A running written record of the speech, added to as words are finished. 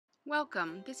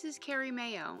Welcome, this is Carrie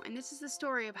Mayo, and this is the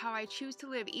story of how I choose to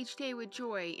live each day with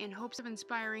joy in hopes of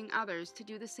inspiring others to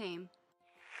do the same.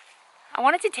 I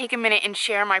wanted to take a minute and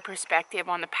share my perspective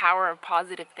on the power of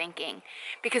positive thinking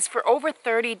because for over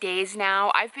 30 days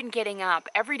now, I've been getting up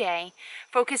every day,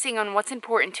 focusing on what's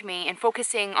important to me and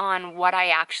focusing on what I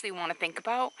actually want to think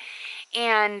about.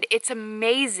 And it's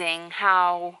amazing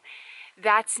how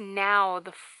that's now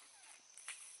the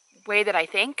way that I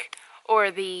think, or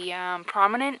the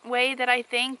prominent way that I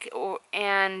think,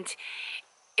 and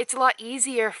it's a lot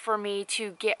easier for me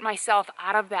to get myself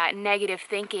out of that negative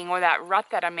thinking or that rut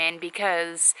that I'm in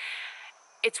because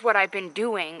it's what I've been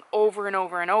doing over and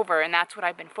over and over, and that's what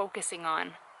I've been focusing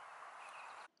on.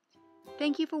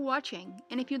 Thank you for watching,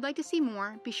 and if you'd like to see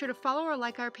more, be sure to follow or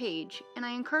like our page, and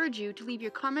I encourage you to leave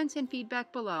your comments and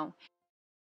feedback below.